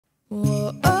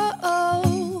오늘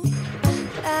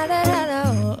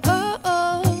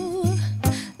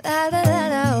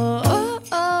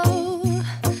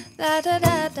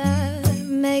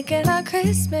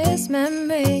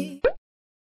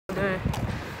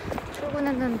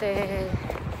출근했는데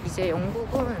이제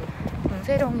영국은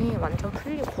공세령이 완전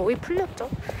거의 풀렸죠.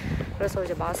 그래서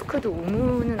이제 마스크도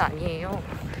의무는 아니에요.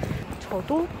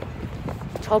 저도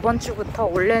저번 주부터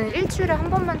원래는 일주일에 한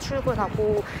번만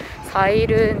출근하고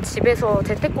 4일은 집에서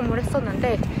재택근무를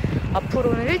했었는데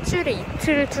앞으로는 일주일에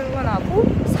이틀 출근하고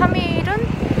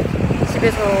 3일은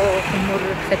집에서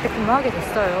재택근무하게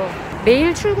됐어요.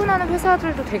 매일 출근하는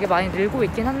회사들도 되게 많이 늘고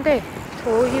있긴 한데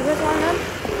저희 회사는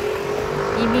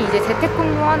이미 이제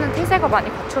재택근무하는 태세가 많이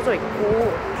갖춰져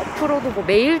있고 앞으로도 뭐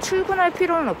매일 출근할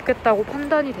필요는 없겠다고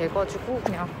판단이 돼가지고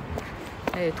그냥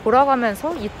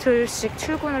돌아가면서 이틀씩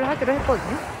출근을 하기로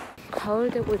했거든요.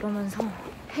 가을 되고 이러면서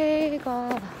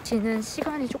해가 지는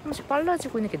시간이 조금씩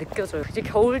빨라지고 있는 게 느껴져요. 이제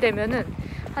겨울 되면은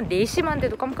한 4시만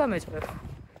돼도 깜깜해져요.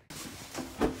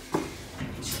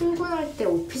 출근할 때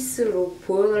오피스로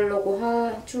보여달라고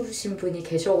해주신 분이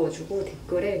계셔가지고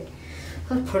댓글에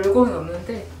사실 별거는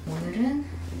없는데 오늘은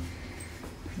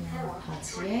그냥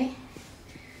바지에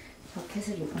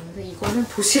자켓을 입었는데 이거는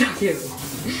도시락이에요.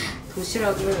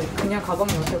 도시락을 그냥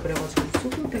가방에 넣으세요 그래가지고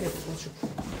소금백에 넣어가지고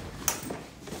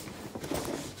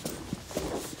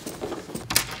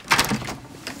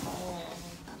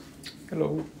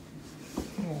Hello.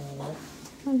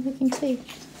 I'm making tea.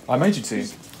 I made you tea.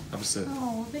 Have a sip.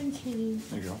 Oh, thank you.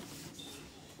 There you go.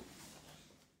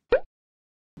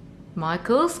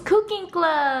 Michael's cooking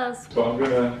class. So I'm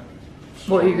gonna.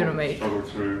 What are you gonna make? Struggle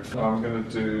through. I'm gonna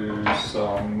do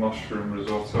some mushroom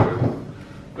risotto,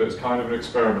 but it's kind of an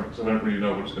experiment because I don't really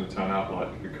know what it's going to turn out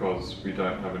like because we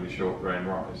don't have any short grain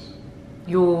rice.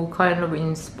 You're kind of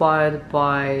inspired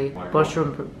by My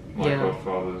mushroom. My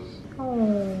godfather's.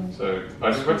 Oh. So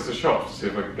I just went to the shop to see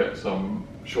if I could get some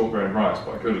short grain rice,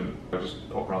 but I couldn't. I just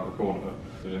popped around the corner.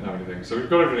 They didn't have anything. So we've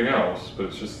got everything else, but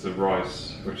it's just the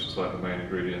rice, which is like the main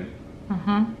ingredient.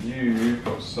 You've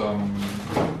got some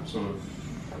sort of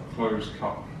closed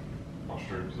cup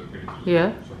mushrooms that we use.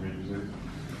 Yeah.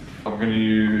 I'm going to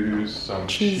use some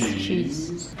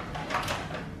cheese.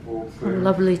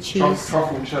 Lovely cheese.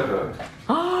 Truffle cheddar,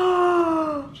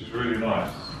 which is really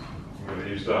nice. I'm going to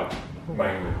use that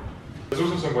mainly. There's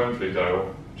also some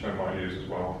Wensleydale, which I might use as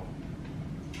well.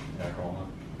 Yeah, go on.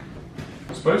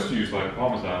 I'm supposed to use like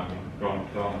parmesan and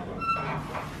ground down, but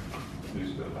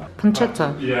use a bit of that.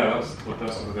 Pancetta. Yeah, that's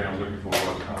the thing I was looking for.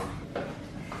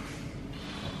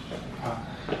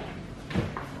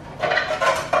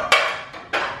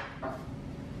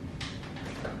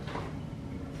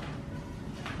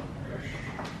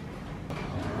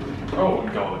 Oh,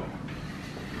 and garlic.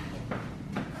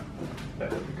 Yeah,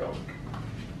 garlic.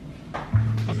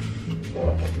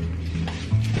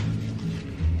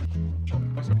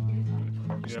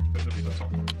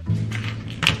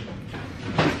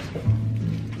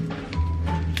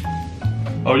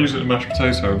 I'll use it in mashed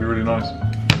potato, it'll be really nice.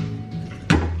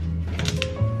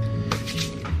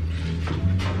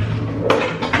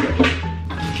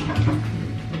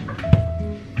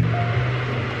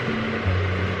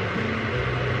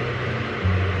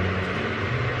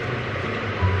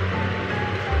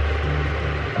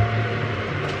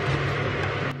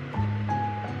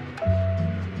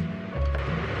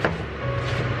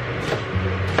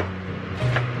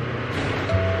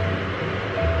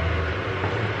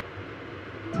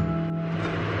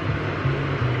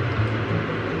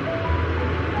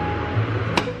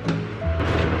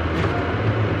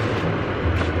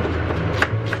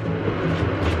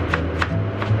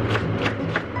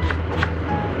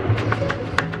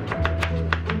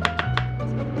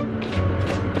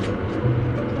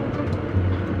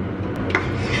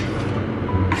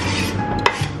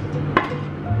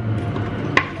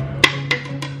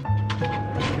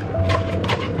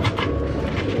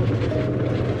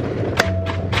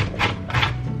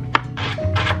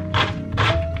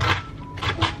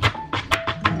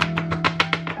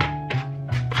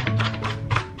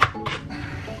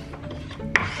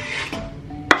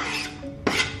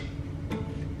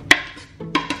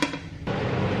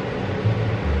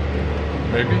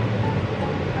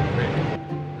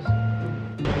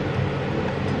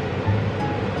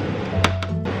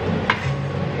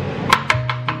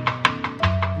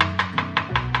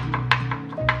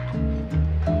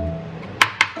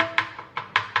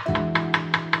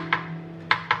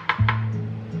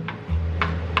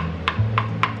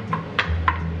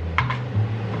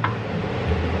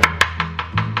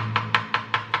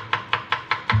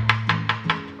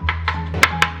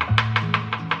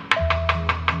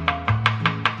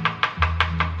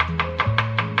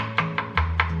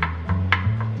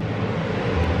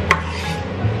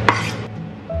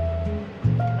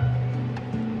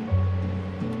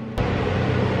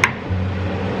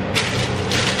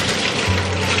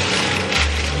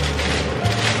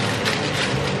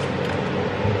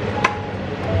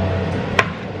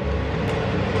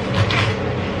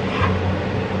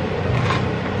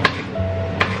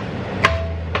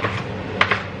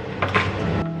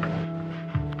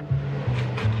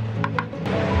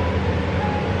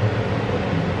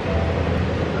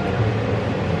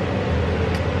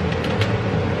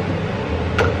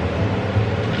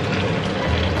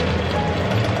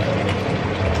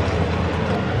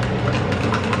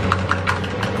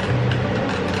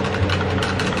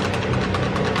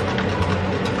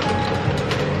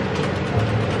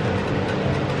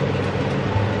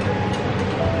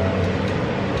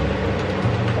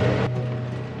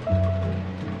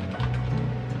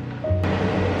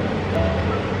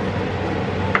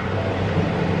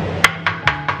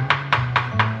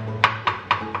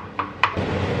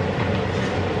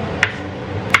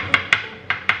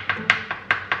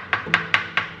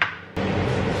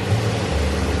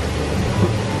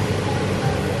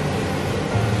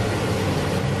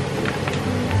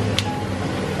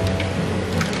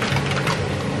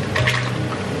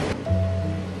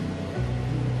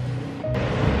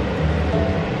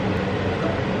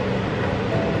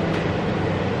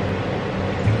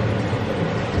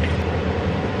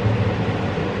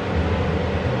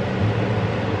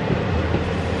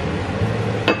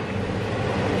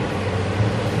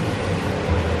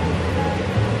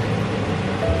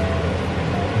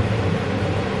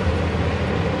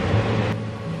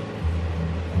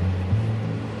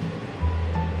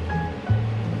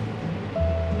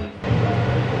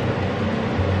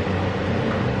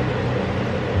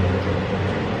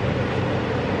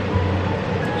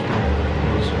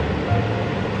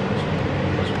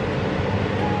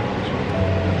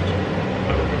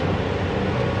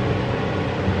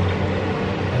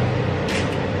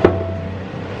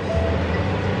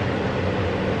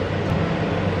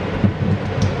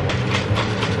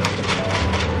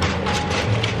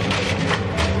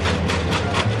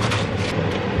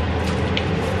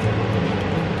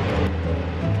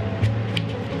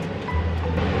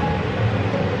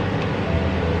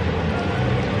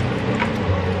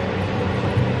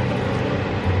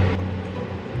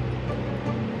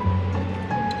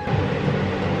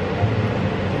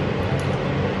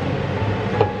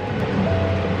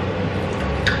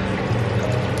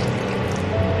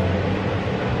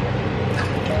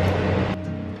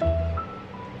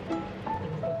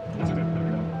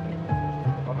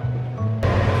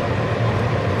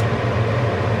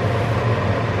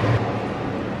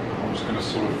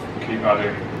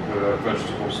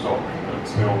 vegetable stock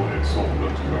until it sort of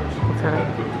looks cooked. Okay. And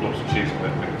then put lots of cheese in it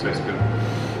and make it taste good.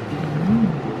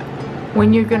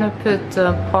 When you're gonna put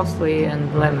parsley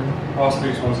and lemon.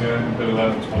 Parsley towards the end, a bit of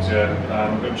lemon towards the end, and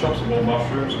I'm going to chop some more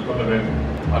mushrooms and put them in.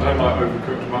 I don't like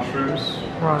overcooked mushrooms.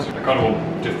 Right. They're kind of all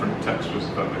different textures,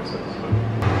 if that makes sense. But...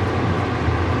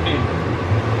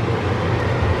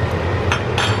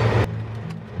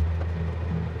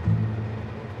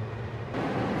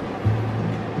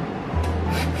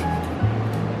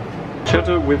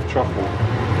 Cheddar with truffle.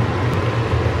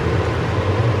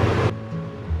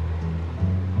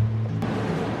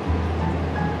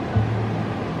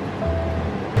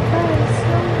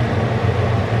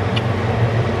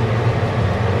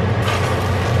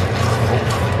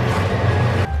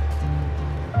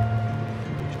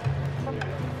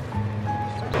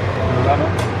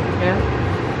 Yeah.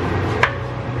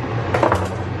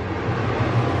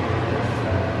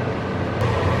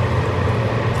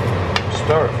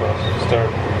 Stir it first. Stir it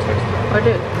before you taste it. I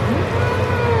did.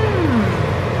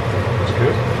 It's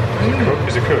good.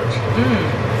 Is it cooked?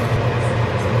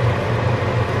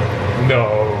 No,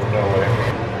 no way.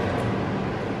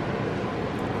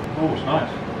 Oh, it's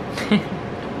nice.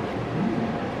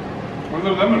 With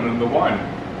the lemon and the wine.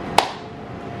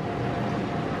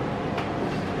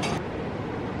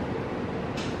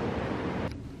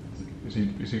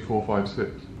 Is he 4, 5,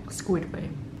 6? Squid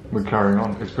Game. We're carrying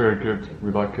on. It's very good.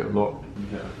 We like it a lot.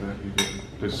 Yeah, you get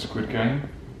this squid game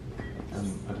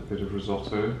and add a bit of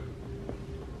risotto.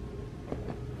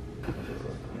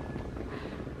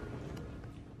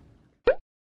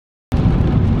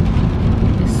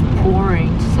 It's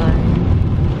pouring today.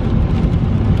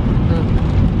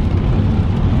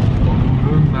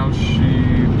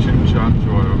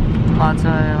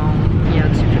 맞아요. Yeah,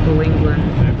 typical England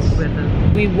weather.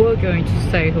 We were going to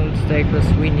stay home today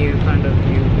because we knew it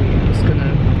was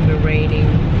gonna be raining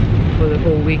for the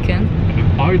whole weekend.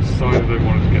 I decided I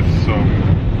wanted to get some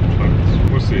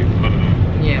clothes. We'll see. I don't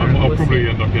know. Yeah, I'll we'll probably see.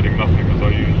 end up getting nothing as I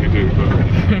usually do,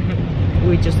 but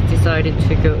We just decided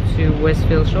to go to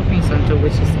Westfield Shopping Centre,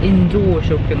 which is indoor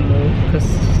shopping mall because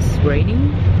it's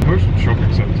raining. most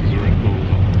shopping centres are indoors.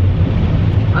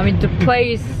 I mean, the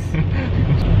place.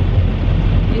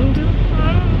 Indoor.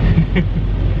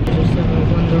 Just have a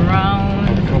wander around,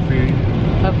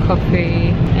 have coffee,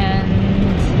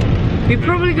 and we're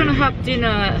probably gonna have dinner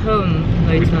at home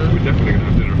later. We're definitely gonna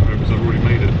have dinner at home because I've already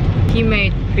made it. He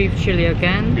made beef chili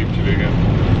again. Beef chili again.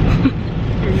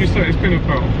 You say it's been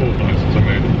about a fortnight since I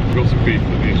made it. I've got some beef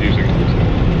that he's using also.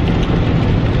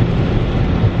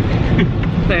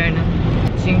 Fair enough.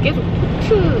 지금 계속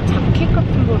코트 자켓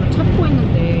같은 거를 찾고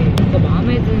있는데 뭔가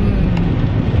마음에 드는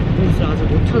옷을 아직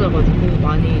못 찾아가지고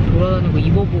많이 돌아다니고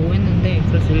입어보고 했는데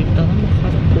그래서 일단 한번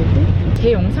가져보고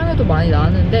제 영상에도 많이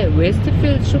나왔는데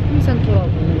웨스트필드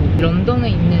쇼핑센터라고 런던에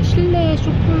있는 실내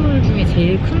쇼핑몰 중에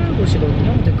제일 큰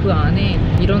곳이거든요. 근데 그 안에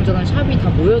이런저런 샵이 다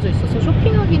모여져 있어서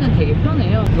쇼핑하기는 되게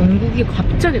편해요. 영국이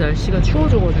갑자기 날씨가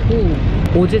추워져가지고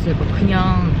어제 제가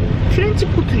그냥 트렌치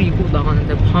코트를 입고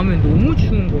나가는데 밤에 너무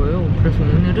추운 거예요. 그래서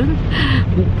오늘은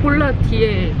목폴라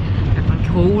티에 약간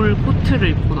겨울 코트를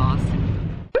입고 나왔어요.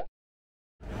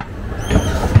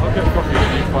 I'll get a coffee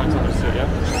and you find something to sit, yeah?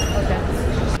 Okay.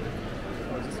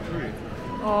 Oh, is this a tree?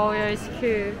 Oh yeah, it's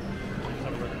cute.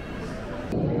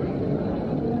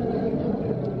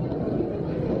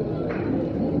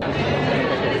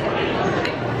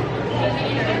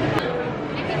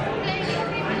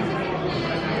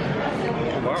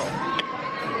 Oh, wow.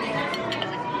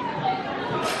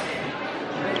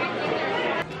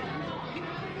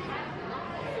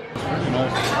 Really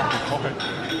nice coffee.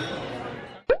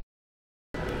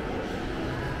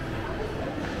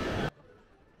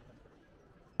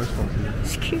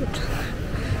 It's cute.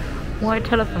 White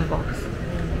telephone box.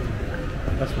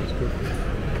 That's what's good.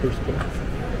 Postcard.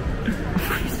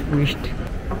 It's weird.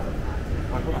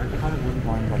 I kind of wouldn't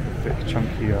mind like a thick,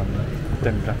 chunky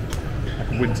denim jacket. Like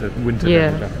a winter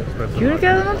Yeah. denim jacket. That's You like-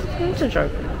 get another winter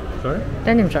jacket. Sorry?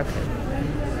 Denim jacket.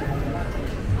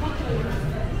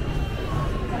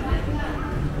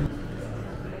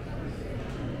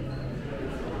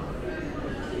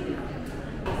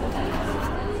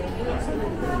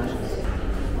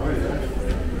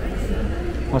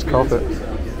 Nice carpet.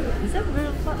 Is that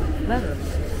real leather?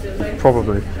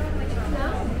 Probably.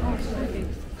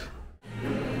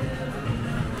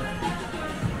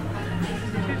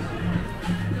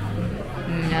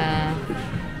 Nah.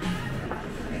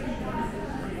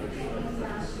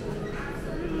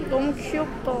 너무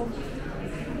귀엽다.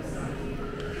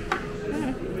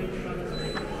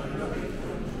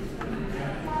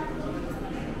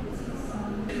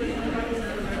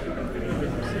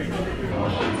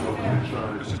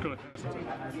 It's just got a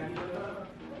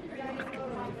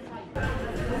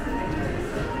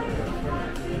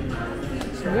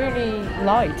It's really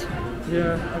light.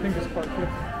 Yeah, I think it's quite good.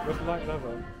 It's light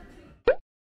leather.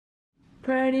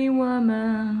 Pretty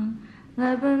woman,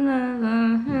 la la la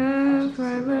la,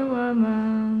 pretty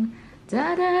woman,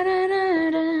 da da da da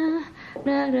da,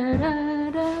 da da da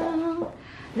da,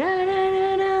 da da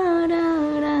da da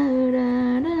da da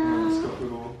da.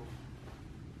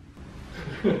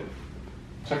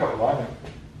 Check out the lining.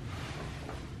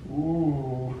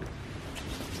 Ooh.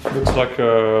 Looks like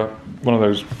one of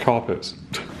those carpets.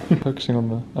 Focusing on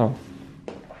the... oh.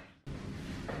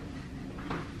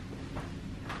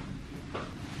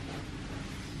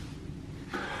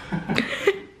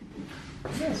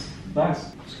 Yes,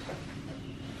 nice.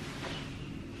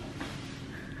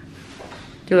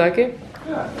 Do you like it?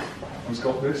 Yeah. It's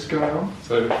got this going on,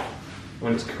 so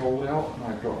when it's cold out and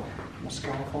I've got my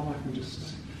scarf on, I can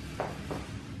just...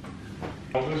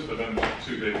 I'll just, but then it's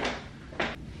too big.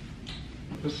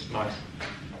 This is nice.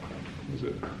 Is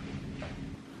it?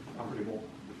 I'm pretty warm.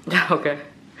 Okay.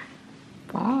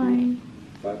 Bye.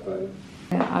 Bye bye.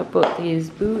 I bought these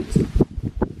boots.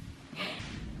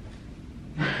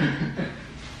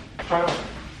 Try on.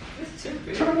 It's too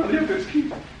big. Try on, yeah, it's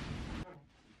cute.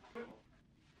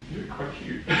 You're quite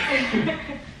cute. I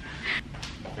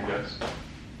guess.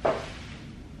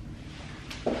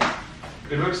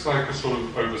 It looks like a sort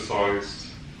of oversized,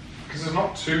 because it's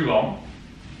not too long.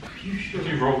 You should.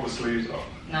 You roll the sleeves up.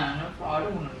 No, I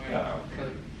don't want to wear Yeah. a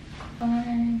coat.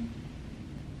 Bye.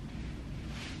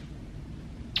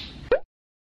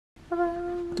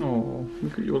 Oh,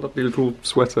 look at your lovely little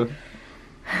sweater.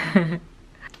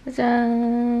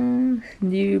 짜잔!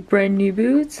 brand new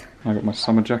boots. I got my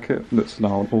summer jacket. That's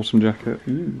now an awesome jacket.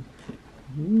 Ooh.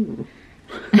 Ooh.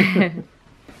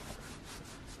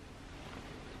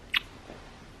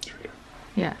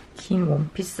 야, 긴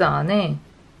원피스 안에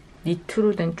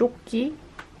니트로 된 조끼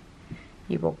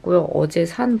입었고요. 어제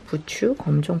산 부츠,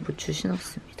 검정 부츠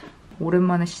신었습니다.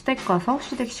 오랜만에 시댁 가서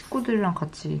시댁 식구들이랑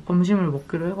같이 점심을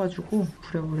먹기로 해가지고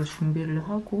부랴부랴 준비를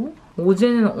하고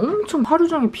어제는 엄청 하루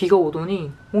종일 비가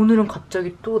오더니 오늘은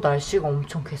갑자기 또 날씨가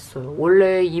엄청 갰어요.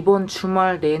 원래 이번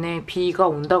주말 내내 비가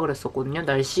온다 그랬었거든요.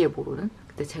 날씨 예보로는.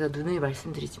 근데 제가 누누이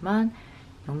말씀드리지만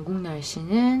영국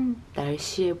날씨는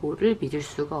날씨 예보를 믿을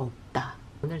수가 없다.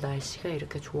 오늘 날씨가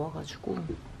이렇게 좋아가지고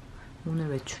오늘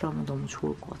외출하면 너무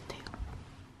좋을 것 같아요.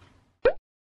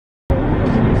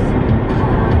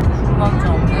 구멍이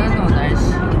없는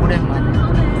날씨 오랜만에.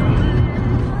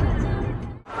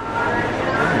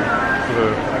 The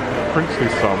princely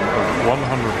sum of £100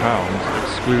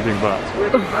 excluding that.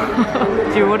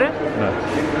 Do you want it? No.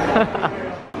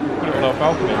 Put it on our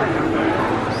balcony.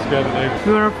 Scare the neighbours.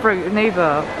 You want to freak your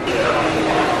neighbor?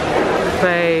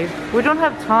 Babe, we don't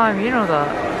have time, you know that.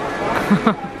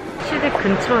 시댁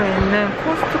근처에 있는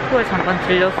코스트코에 잠깐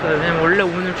들렸어요. 왜냐면 원래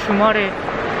오늘 주말에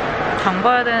장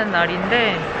봐야 되는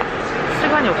날인데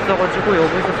시간이 없어가지고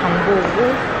여기서 장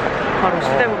보고 바로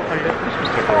시댁으로 가려고.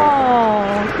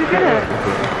 와, 그게.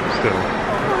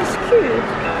 Oh, it's cute.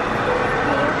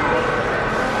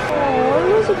 Oh, I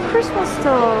love the Christmas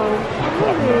stuff.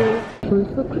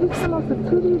 벌써 크리스마스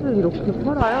트리를 이렇게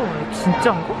팔아요.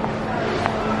 진짜인가?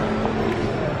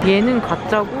 얘는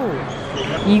가짜고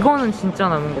이거는 진짜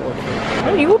남은 것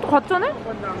같아요. 이것도 가짜네?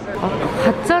 아,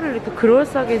 가짜를 이렇게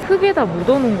그럴싸하게 흙에다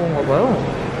묻어놓은 건가 봐요.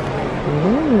 오.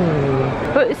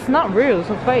 But it's not real, it's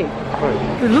a fake.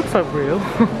 It looks like real.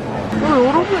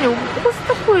 여러분, 여기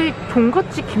코스트코에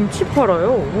종갓집 김치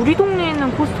팔아요. 우리 동네에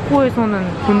있는 코스트코에서는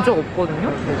본 적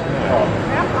없거든요.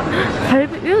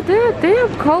 갈비, yeah, they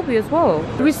have 갈비 as well.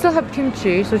 We still have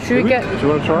kimchi, so should we get? Do you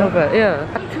want to try it? Yeah.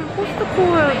 같은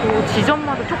코스트코에도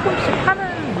지점마다 조금씩 파는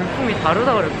물품이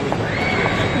다르다 그랬거든요.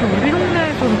 근데 우리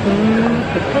동네에서는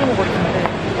못본 것 같은데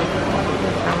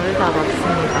장을 다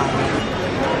봤습니다.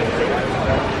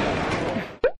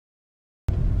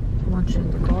 Lunch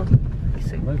in the garden.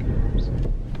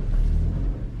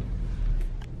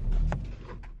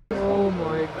 Oh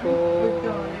my god.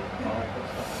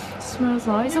 Smells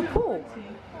nice. It's a pork.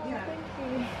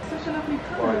 Such a lovely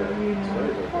colour.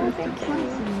 Oh, thank you.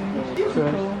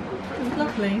 Beautiful. It's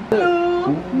lovely.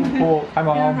 Hello. Oh, hi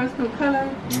Mom. Yeah, rose gold colour.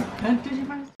 And did you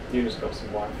find You just got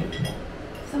some wine for you.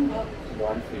 some what?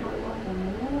 Wine for you.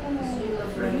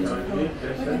 We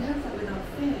can have that with our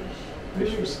fish.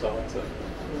 Fish was starter.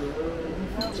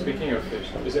 Speaking of fish,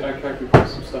 is it okay if we put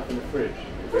some stuff in the fridge?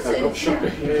 What's I've it? got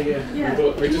shopping. Yeah.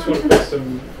 We just want to put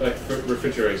some like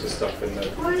refrigerator stuff in there.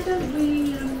 Why don't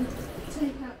we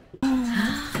take out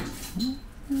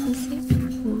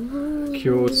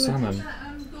Cured salmon.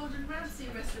 that Gordon Ramsay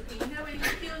recipe? You know when he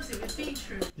kills it with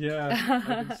beetroot? Yeah,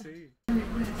 I can see.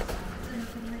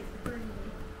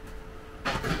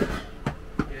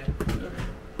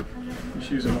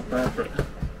 shoes are not bad for it.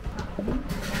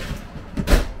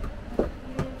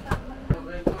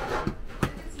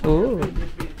 Ooh.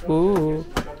 Ooh.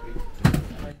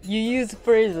 You use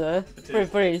freezer.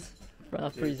 Freeze.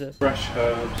 Freezer. Fresh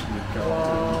herbs.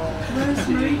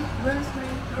 Rosemary,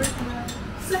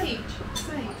 sage.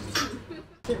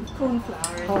 Bit of corn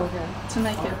flour in to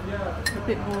make it a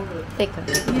bit more Thicker.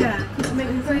 yeah, to make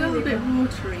it a little bit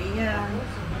watery, yeah.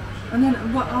 And then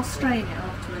I'll strain it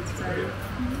afterwards. So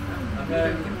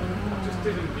just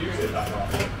didn't use it that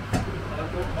much.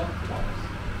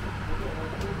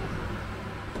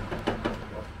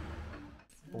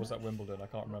 Or was that Wimbledon? I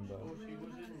can't remember.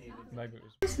 Maybe it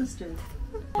was. Christmas do.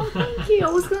 Oh, thank you. I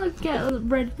was gonna get a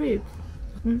red rib.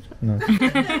 No.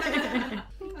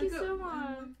 Thank you so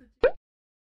much.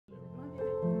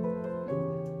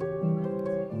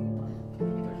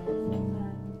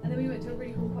 And then we went to a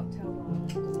really cool cocktail bar.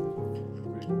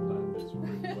 Really planned this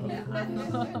really well.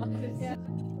 Yeah.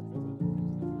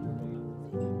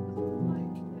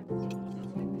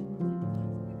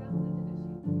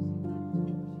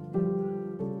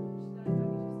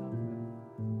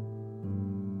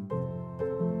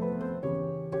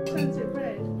 Turns it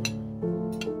red.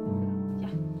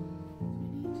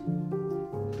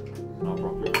 I'll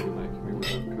probably be making me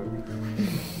without cook.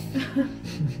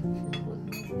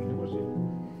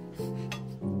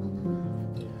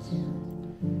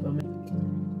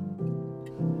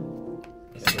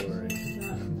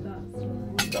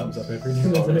 Thumbs up every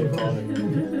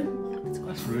time.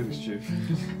 That's really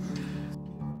stupid.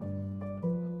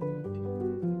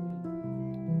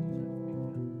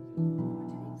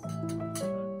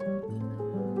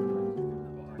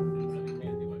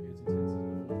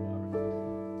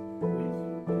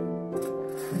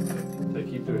 They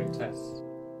keep doing tests.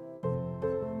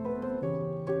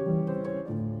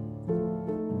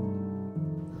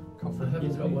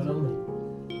 You've got one on me.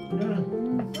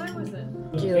 Where was it?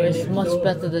 It's much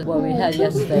better than what we had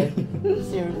yesterday.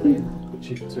 Seriously.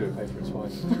 Cheaper too, pay for it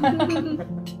twice.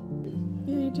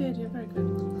 Yeah, you did. You're very good.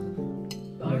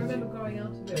 But I remember going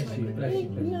out of it quite quickly.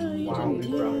 No, you Wow, these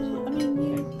brownies look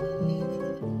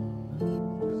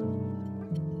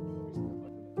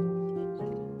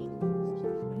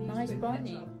Nice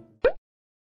brownie.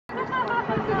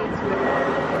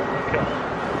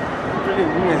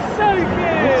 So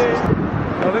good!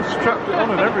 Oh, they've strapped it on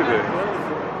and everything.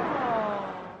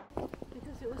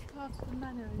 Because it was part of the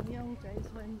manor in the old days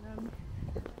when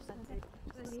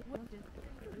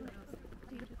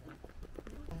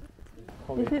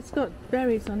if it's got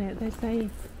berries on it, they say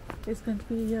it's going to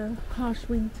be a harsh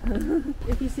winter.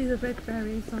 If you see the red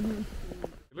berries on it.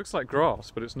 It looks like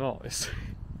grass, but it's not. It's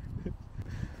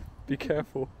be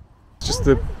careful. It's just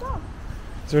the.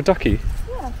 Is there a ducky?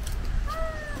 Yeah.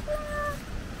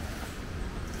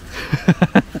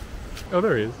 Oh,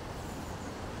 there he is.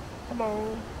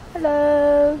 Hello.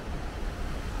 Hello.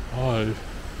 Hi.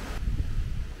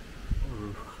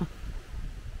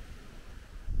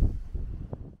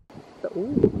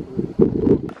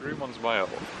 Green one's male,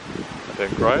 I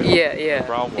think, right? Yeah, The yeah.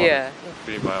 brown one, Yeah.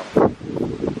 female.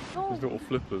 These little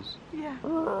flippers. Yeah.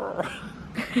 So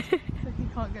he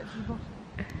can't get to the bottom.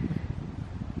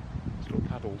 These little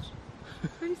paddles.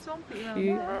 It's pretty swampy around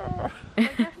Yeah. there. I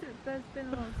guess there's been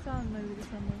a lot of sun over the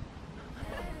summer.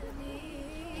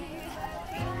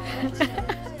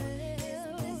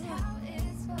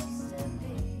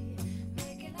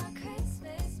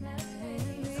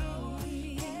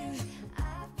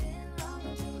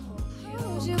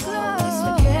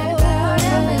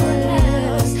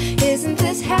 Isn't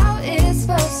this how it's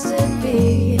supposed to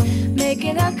be?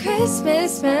 Making our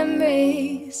Christmas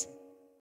memories.